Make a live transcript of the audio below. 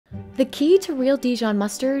The key to real Dijon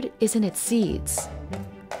mustard is in its seeds.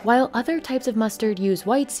 While other types of mustard use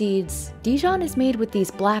white seeds, Dijon is made with these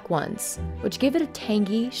black ones, which give it a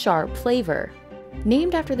tangy, sharp flavor.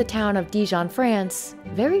 Named after the town of Dijon, France,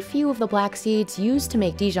 very few of the black seeds used to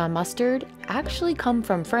make Dijon mustard actually come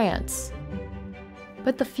from France.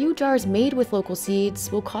 But the few jars made with local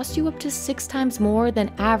seeds will cost you up to 6 times more than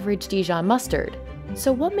average Dijon mustard.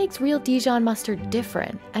 So what makes real Dijon mustard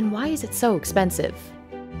different, and why is it so expensive?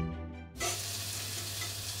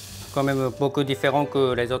 Quand même beaucoup différent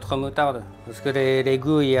que les autres moutardes. Parce que les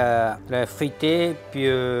goûts, il y a la fruité, puis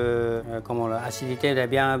l'acidité, elle est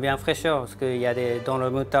bien fraîcheur. Parce qu'il y a dans le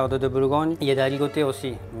moutarde de Bourgogne, il y a des ligotés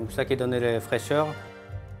aussi. Donc ça qui donne la fraîcheur.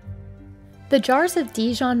 The jars of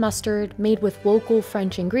Dijon mustard made with local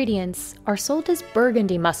French ingredients are sold as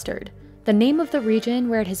Burgundy mustard, the name of the region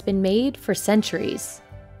where it has been made for centuries.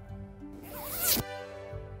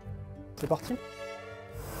 C'est parti.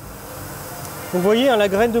 Vous voyez, la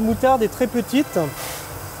graine de moutarde est très petite.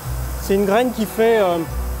 C'est une graine qui fait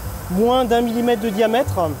moins d'1 millimètre de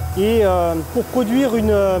diamètre. Et pour produire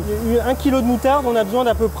 1 kg de moutarde, on a besoin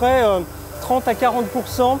d'à peu près 30 à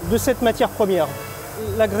 40% de cette matière première.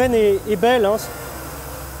 La graine est belle.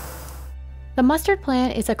 The mustard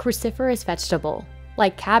plant is a cruciferous vegetable,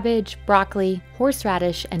 like cabbage, broccoli,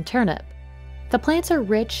 horseradish, and turnip. The plants are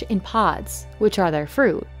rich in pods, which are their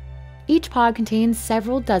fruit. Each pod contains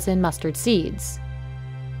several dozen mustard seeds.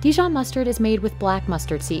 Dijon mustard is made with black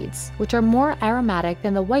mustard seeds, which are more aromatic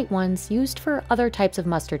than the white ones used for other types of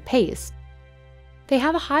mustard paste. They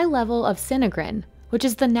have a high level of sinigrin, which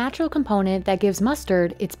is the natural component that gives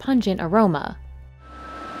mustard its pungent aroma.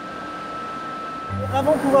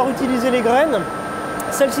 Avant de pouvoir utiliser les graines,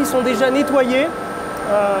 celles-ci sont déjà nettoyées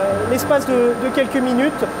l'espace de quelques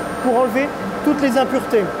minutes pour enlever toutes les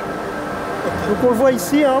impuretés. Donc on le voit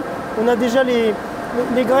ici, on a déjà les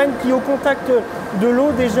graines qui, au contact de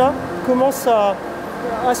l'eau, déjà commencent à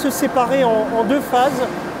se séparer en 2 phases,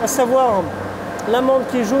 à savoir l'amande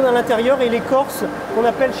qui est jaune à l'intérieur et l'écorce qu'on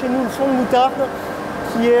appelle chez nous le son de moutarde,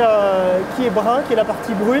 qui est brun, qui est la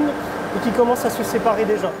partie brune, et qui commence à se séparer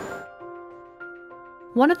déjà.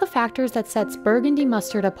 One of the factors that sets Burgundy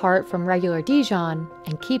mustard apart from regular Dijon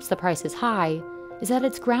and keeps the prices high is that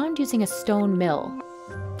it's ground using a stone mill.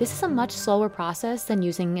 This is a much slower process than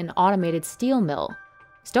using an automated steel mill.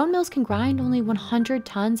 Stone mills can grind only 100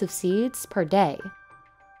 tons of seeds per day.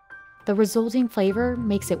 The resulting flavor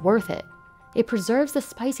makes it worth it. It preserves the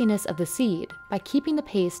spiciness of the seed by keeping the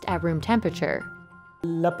paste at room temperature.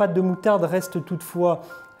 La pâte de moutarde reste toutefois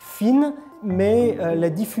fine, mais la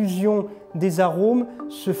diffusion des arômes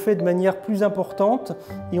se fait de manière plus importante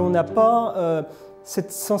et on n'a pas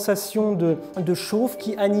cette sensation de chauffe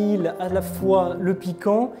qui annihile à la fois le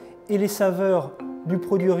piquant et les saveurs du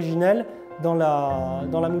produit originel dans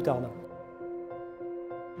la moutarde.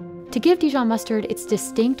 To give Dijon mustard its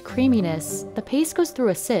distinct creaminess, the paste goes through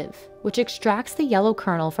a sieve, which extracts the yellow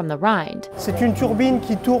kernel from the rind. C'est une turbine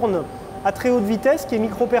qui tourne à très haute vitesse, qui est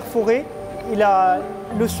micro-perforée, et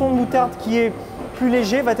le son de moutarde qui est plus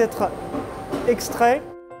léger va être extrait.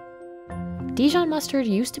 Dijon mustard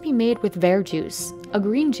used to be made with verjuice, a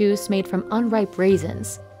green juice made from unripe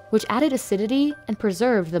raisins, which added acidity and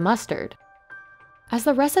preserved the mustard. As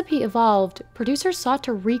the recipe evolved, producers sought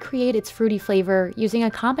to recreate its fruity flavor using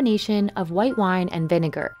a combination of white wine and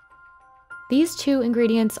vinegar. These 2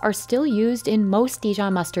 ingredients are still used in most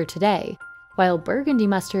Dijon mustard today, while Burgundy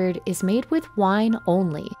mustard is made with wine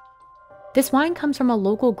only. This wine comes from a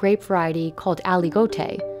local grape variety called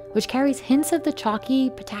aligoté, which carries hints of the chalky,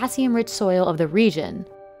 potassium-rich soil of the region.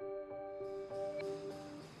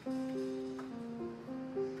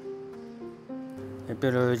 Et puis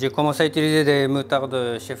j'ai commencé à utiliser des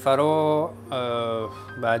moutardes chez Faro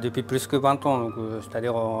depuis plus que 20 ans.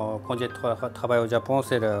 C'est-à-dire quand j'ai travaillé au Japon,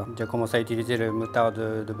 j'ai commencé à utiliser les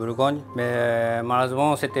moutardes de Bourgogne. Mais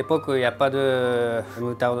malheureusement, à cette époque, il n'y a pas de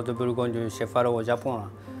moutarde de Bourgogne chez Faro au Japon.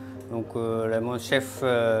 Donc mon chef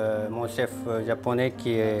japonais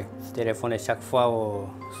qui téléphonait chaque fois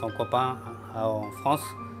son copain en France,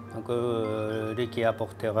 donc lui qui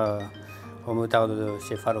apportera aux moutardes de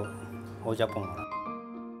chez Faro au Japon.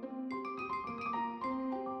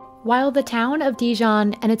 While the town of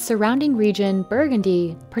Dijon and its surrounding region,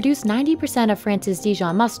 Burgundy, produce 90% of France's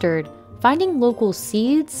Dijon mustard, finding local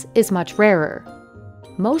seeds is much rarer.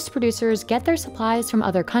 Most producers get their supplies from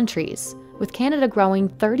other countries, with Canada growing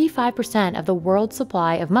 35% of the world's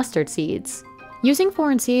supply of mustard seeds. Using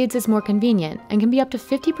foreign seeds is more convenient and can be up to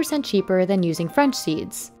 50% cheaper than using French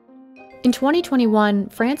seeds. In 2021,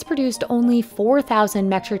 France produced only 4,000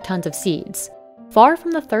 metric tons of seeds. far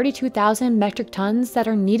from the 32,000 metric tons that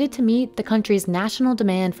are needed to meet the country's national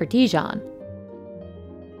demand for Dijon.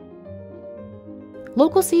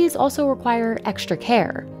 Local seeds also require extra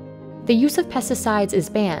care. The use of pesticides is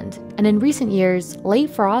banned, and in recent years, late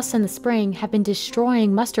frosts in the spring have been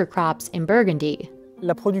destroying mustard crops in Burgundy.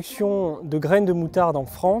 La production de graines de moutarde en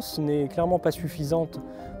France n'est clairement pas suffisante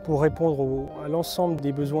pour répondre à l'ensemble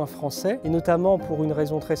des besoins français, et notamment pour une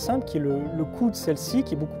raison très simple, qui est le coût de celle-ci,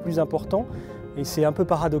 qui est beaucoup plus important, et c'est un peu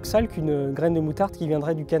paradoxal qu'une graine de moutarde qui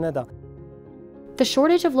viendrait du Canada. The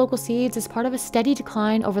shortage of local seeds is part of a steady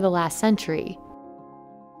decline over the last century.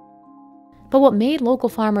 But what made local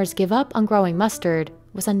farmers give up on growing mustard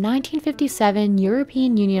was a 1957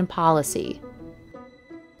 European Union policy.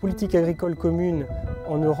 La politique agricole commune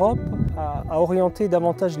en Europe a orienté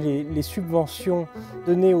davantage les subventions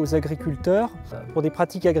données aux agriculteurs pour des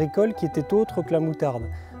pratiques agricoles qui étaient autres que la moutarde,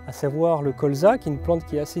 à savoir le colza, qui est une plante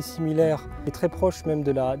qui est assez similaire et très proche même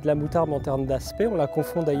de la moutarde en termes d'aspect. On la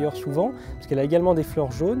confond d'ailleurs souvent, parce qu'elle a également des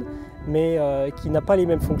fleurs jaunes, mais qui n'a pas les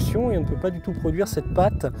mêmes fonctions, et on ne peut pas du tout produire cette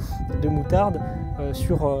pâte de moutarde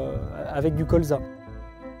avec du colza.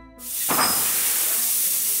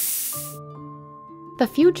 The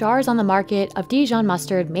few jars on the market of Dijon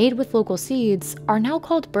mustard made with local seeds are now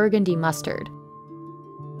called Burgundy mustard.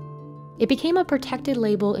 It became a protected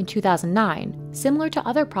label in 2009, similar to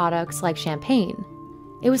other products like champagne.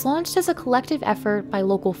 It was launched as a collective effort by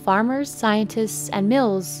local farmers, scientists, and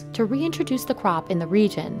mills to reintroduce the crop in the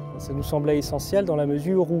region. Ça nous semblait essentiel dans la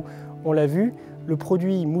mesure où, on l'a vu, le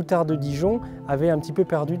produit moutarde de Dijon avait un petit peu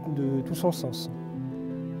perdu de tout son sens.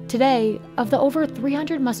 Today, of the over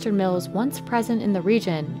 300 mustard mills once present in the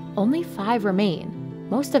region, only 5 remain,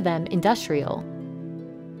 most of them industrial.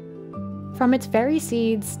 From its very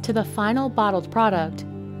seeds to the final bottled product,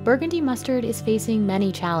 Burgundy mustard is facing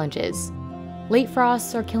many challenges. Late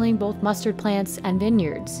frosts are killing both mustard plants and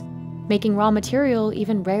vineyards, making raw material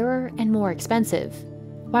even rarer and more expensive,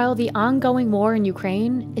 while the ongoing war in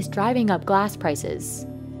Ukraine is driving up glass prices.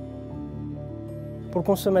 Pour le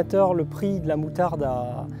consommateur, le prix de la moutarde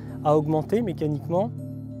a augmenté mécaniquement.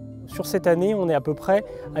 Sur cette année, on est à peu près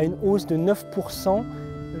à une hausse de 9%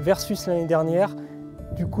 versus l'année dernière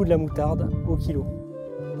du coût de la moutarde au kilo.